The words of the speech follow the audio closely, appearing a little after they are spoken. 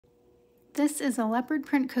This is a leopard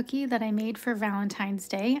print cookie that I made for Valentine's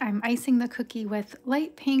Day. I'm icing the cookie with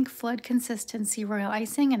light pink flood consistency royal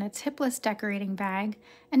icing in a tipless decorating bag,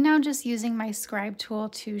 and now just using my scribe tool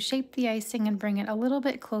to shape the icing and bring it a little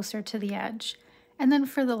bit closer to the edge. And then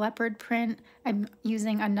for the leopard print, I'm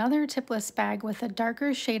using another tipless bag with a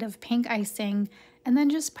darker shade of pink icing, and then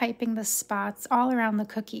just piping the spots all around the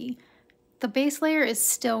cookie. The base layer is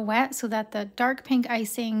still wet so that the dark pink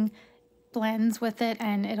icing blends with it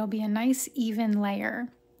and it'll be a nice even layer.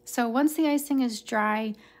 So once the icing is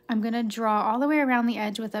dry, I'm going to draw all the way around the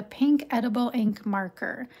edge with a pink edible ink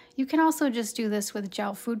marker. You can also just do this with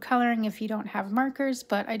gel food coloring if you don't have markers,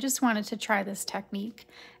 but I just wanted to try this technique.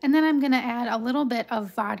 And then I'm going to add a little bit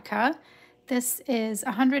of vodka. This is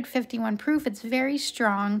 151 proof, it's very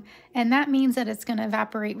strong, and that means that it's going to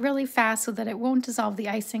evaporate really fast so that it won't dissolve the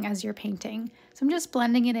icing as you're painting. So I'm just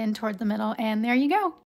blending it in toward the middle, and there you go.